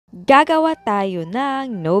Gagawa tayo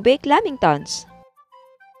ng no-bake lamingtons.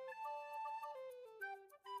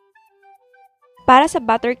 Para sa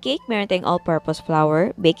butter cake, meron tayong all-purpose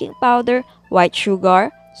flour, baking powder, white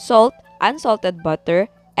sugar, salt, unsalted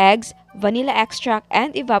butter, eggs, vanilla extract,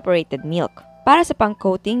 and evaporated milk. Para sa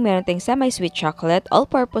pang-coating, meron tayong semi-sweet chocolate,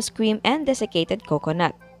 all-purpose cream, and desiccated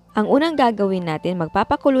coconut. Ang unang gagawin natin,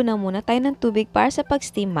 magpapakulo na muna tayo ng tubig para sa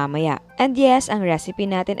pag-steam mamaya. And yes, ang recipe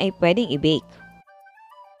natin ay pwedeng i-bake.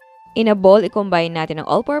 In a bowl, i-combine natin ang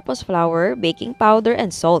all-purpose flour, baking powder,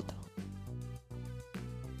 and salt.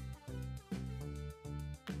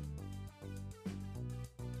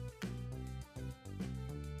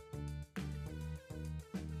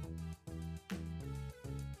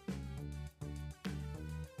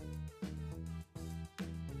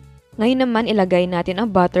 Ngayon naman, ilagay natin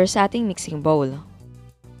ang butter sa ating mixing bowl.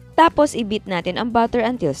 Tapos, i-beat natin ang butter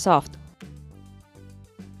until soft.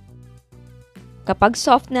 Kapag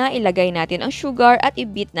soft na, ilagay natin ang sugar at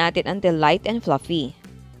i-beat natin until light and fluffy.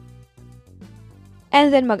 And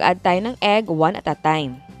then, mag-add tayo ng egg one at a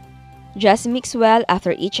time. Just mix well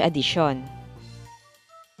after each addition.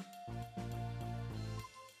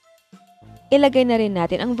 Ilagay na rin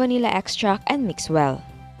natin ang vanilla extract and mix well.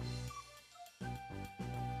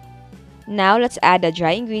 Now, let's add the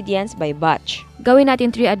dry ingredients by batch. Gawin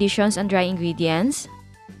natin 3 additions ang dry ingredients.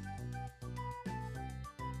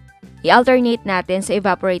 I-alternate natin sa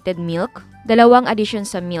evaporated milk, 2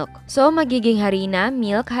 additions sa milk. So, magiging harina,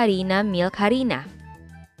 milk, harina, milk, harina.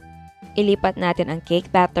 Ilipat natin ang cake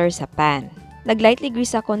batter sa pan. Nag-lightly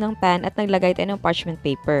grease ako ng pan at naglagay tayo ng parchment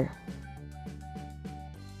paper.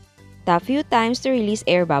 Tap few times to release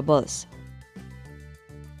air bubbles.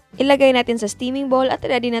 Ilagay natin sa steaming bowl at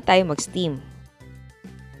ready na tayo mag-steam.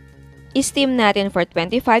 I-steam natin for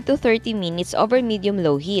 25 to 30 minutes over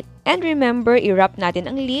medium-low heat. And remember, i-wrap natin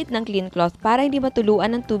ang lid ng clean cloth para hindi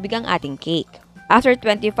matuluan ng tubig ang ating cake. After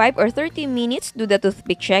 25 or 30 minutes, do the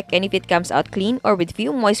toothpick check and if it comes out clean or with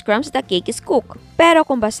few moist crumbs, the cake is cooked. Pero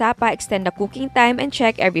kung basa pa, extend the cooking time and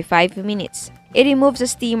check every 5 minutes. I-remove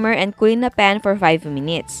the steamer and cool in the pan for 5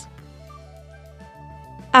 minutes.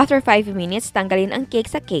 After 5 minutes, tanggalin ang cake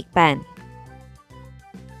sa cake pan.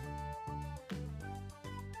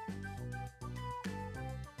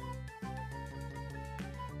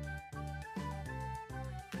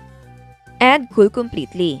 And cool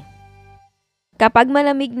completely. Kapag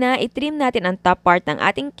malamig na, i-trim natin ang top part ng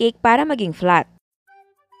ating cake para maging flat.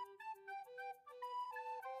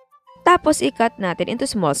 Tapos i-cut natin into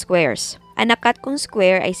small squares. Ang nakat kong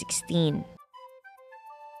square ay 16.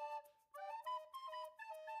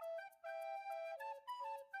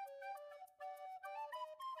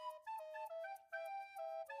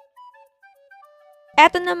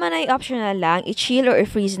 Eto naman ay optional lang, i-chill or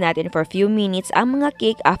i-freeze natin for few minutes ang mga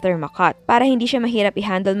cake after makat para hindi siya mahirap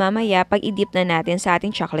i-handle mamaya pag i-dip na natin sa ating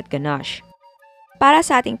chocolate ganache. Para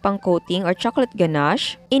sa ating pang-coating or chocolate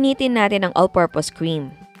ganache, initin natin ang all-purpose cream.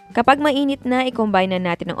 Kapag mainit na, i-combine na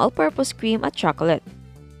natin ang all-purpose cream at chocolate.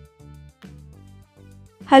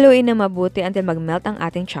 Haluin na mabuti until mag-melt ang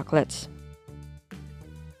ating chocolates.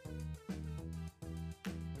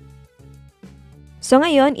 So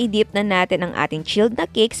ngayon, i-dip na natin ang ating chilled na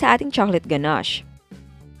cake sa ating chocolate ganache.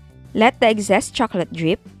 Let the excess chocolate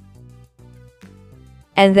drip.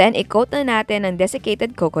 And then, i-coat na natin ng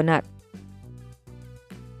desiccated coconut.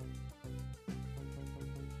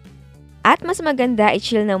 At mas maganda,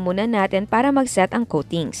 i-chill na muna natin para mag-set ang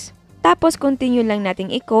coatings. Tapos, continue lang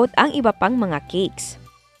nating i-coat ang iba pang mga cakes.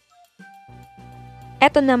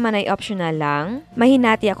 Ito naman ay optional lang.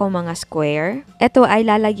 Mahinati ako mga square. Ito ay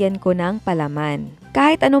lalagyan ko ng palaman.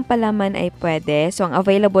 Kahit anong palaman ay pwede. So, ang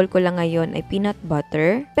available ko lang ngayon ay peanut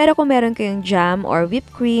butter. Pero kung meron kayong jam or whipped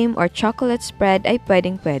cream or chocolate spread ay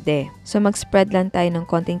pwedeng-pwede. So, mag-spread lang tayo ng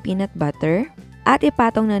konting peanut butter. At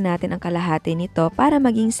ipatong na natin ang kalahati nito para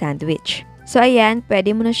maging sandwich. So, ayan,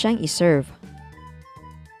 pwede mo na siyang iserve.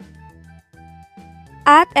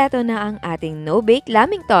 At eto na ang ating no-bake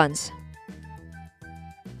lamingtons.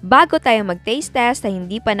 Bago tayo mag-taste test na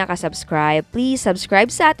hindi pa nakasubscribe, please subscribe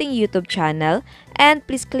sa ating YouTube channel and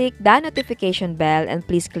please click the notification bell and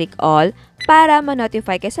please click all para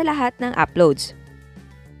ma-notify kayo sa lahat ng uploads.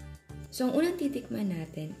 So, ang unang titikman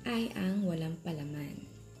natin ay ang walang palaman.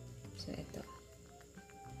 So, ito.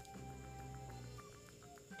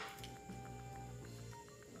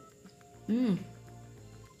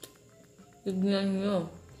 Tignan nyo.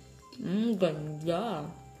 Ganda.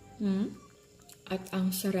 At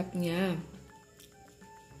ang sarap niya.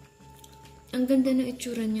 Ang ganda ng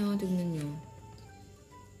itsura niya. Tignan nyo.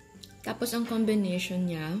 Tapos ang combination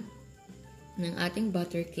niya ng ating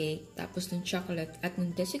butter cake, tapos ng chocolate at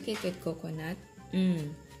ng desiccated coconut.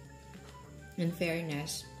 In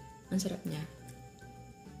fairness, ang sarap niya.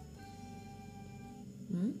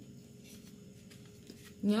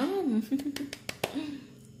 Yum!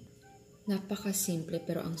 Napaka-simple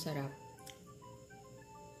pero ang sarap.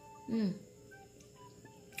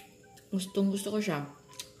 Gustong-gusto ko siya.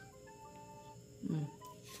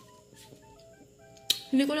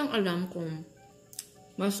 Hindi ko lang alam kung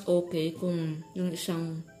mas okay kung yung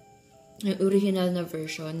original na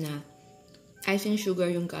version na icing sugar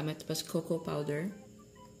yung gamit tapos cocoa powder.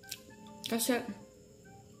 Kasi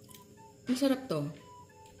masarap to.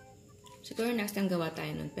 Siguro next time gawa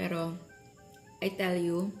tayo nun. Pero I tell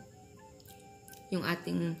you, yung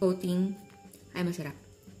ating coating ay masarap.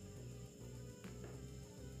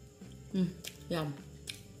 Yum.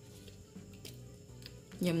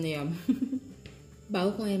 Yum na yum.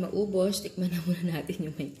 Bago ko ngayon maubos, tikman na muna natin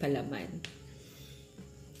yung may palaman.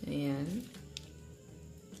 Ayan.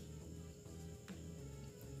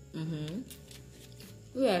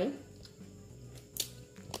 Well,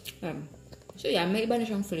 so yeah, may iba na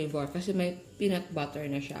siyang flavor kasi may peanut butter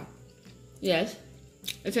na siya. Yes,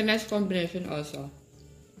 it's a nice combination also.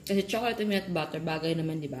 Kasi chocolate and peanut butter, bagay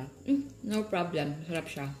naman, di ba? No problem, sarap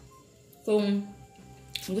siya. Kung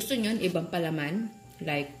gusto nyo ibang palaman,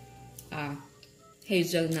 like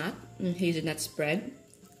hazelnut spread,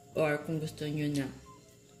 or kung gusto nyo na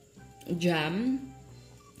jam,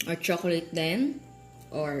 or chocolate din,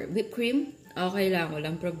 or whipped cream, okay lang,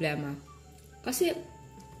 walang problema. Kasi,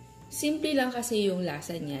 simple lang kasi yung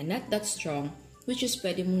lasa niya, not that strong, which is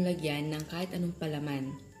pwede mong lagyan ng kahit anong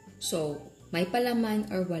palaman. So, may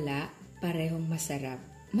palaman or wala, parehong masarap.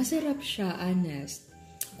 Masarap siya, honest.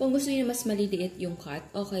 Kung gusto niyo mas maliliit yung cut,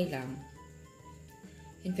 okay lang.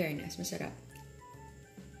 In fairness, masarap.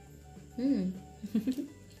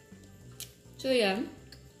 So, yeah.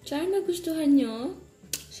 Sana nagustuhan nyo.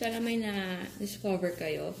 Sana may na-discover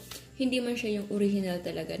kayo. Hindi man siya yung original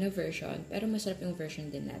talaga na version, pero masarap yung version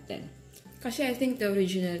din natin. Kasi I think the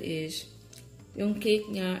original is, yung cake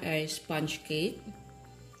niya ay sponge cake.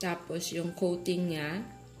 Tapos, yung coating niya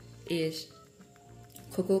is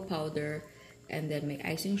cocoa powder. And then, may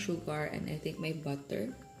icing sugar. And I think may butter.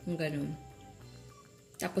 Yung ganun.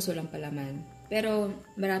 Tapos, walang palaman. Pero,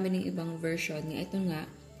 marami ng ibang version niya. Ito nga,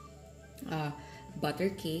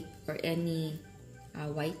 Buttercake or any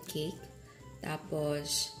white cake.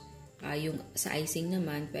 Tapos, yung sa icing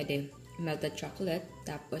naman, pwede melted chocolate.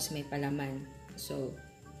 Tapos, may palaman. So,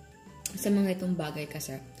 sa mga itong bagay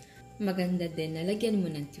kasi, maganda din na lagyan mo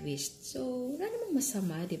ng twist. So, wala namang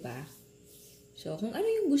masama, di ba? So, kung ano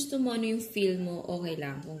yung gusto mo, ano yung feel mo, okay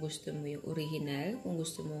lang. Kung gusto mo yung original, kung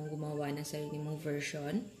gusto mo gumawa ng sarili mong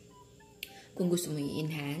version, kung gusto mo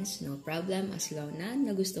i-enhance, no problem, as long na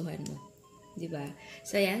nagustuhan mo. Diba?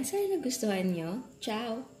 So, yan. Sana nagustuhan nyo.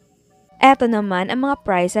 Ciao! Eto naman ang mga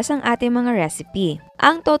prices ng ating mga recipe.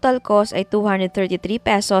 Ang total cost ay 233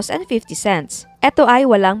 pesos and 50 cents. Ito ay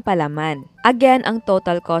walang palaman. Again, ang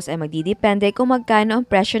total cost ay magdidepende kung magkano ang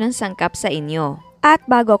presyo ng sangkap sa inyo. At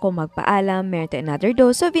bago ako magpaalam, meron tayo another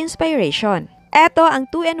dose of inspiration. Ito ang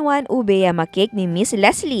 2-in-1 ube yama cake ni Miss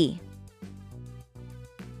Leslie.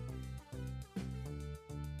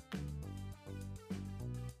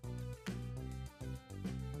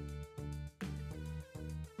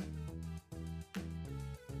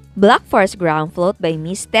 Black Forest Ground Float by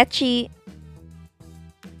Miss Techi.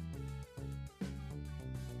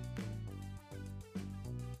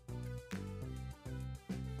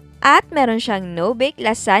 At meron siyang no-bake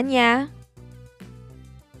lasagna.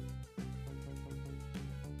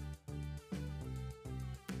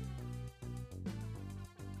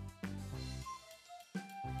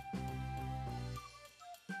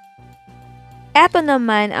 Eto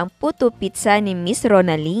naman ang puto pizza ni Miss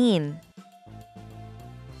Ronaline.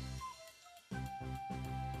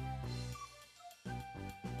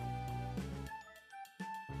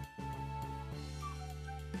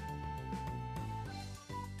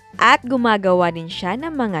 At gumagawa din siya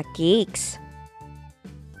ng mga cakes.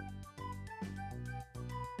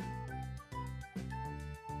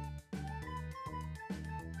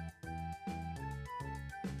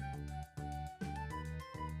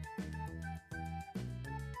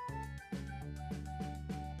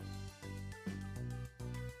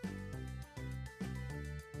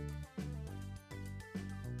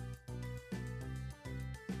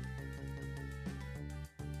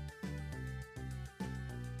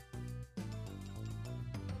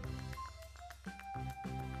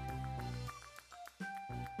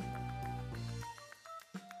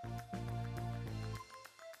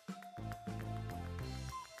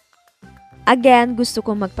 Again, gusto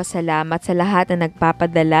kong magpasalamat sa lahat na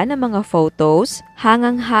nagpapadala ng mga photos.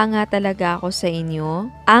 Hangang-hanga talaga ako sa inyo.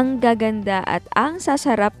 Ang gaganda at ang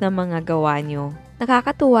sasarap ng mga gawa nyo.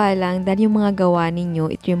 Nakakatuwa lang dahil yung mga gawa ninyo,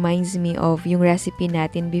 it reminds me of yung recipe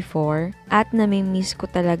natin before at nami-miss ko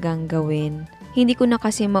talagang gawin. Hindi ko na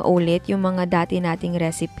kasi maulit yung mga dati nating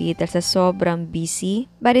recipe dahil sa sobrang busy.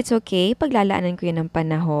 But it's okay, paglalaanan ko yun ng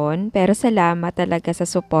panahon. Pero salamat talaga sa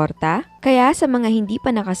suporta. Kaya sa mga hindi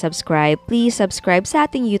pa nakasubscribe, please subscribe sa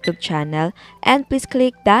ating YouTube channel and please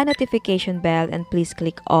click the notification bell and please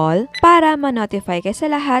click all para ma-notify kayo sa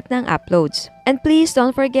lahat ng uploads. And please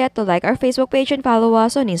don't forget to like our Facebook page and follow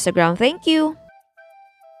us on Instagram. Thank you!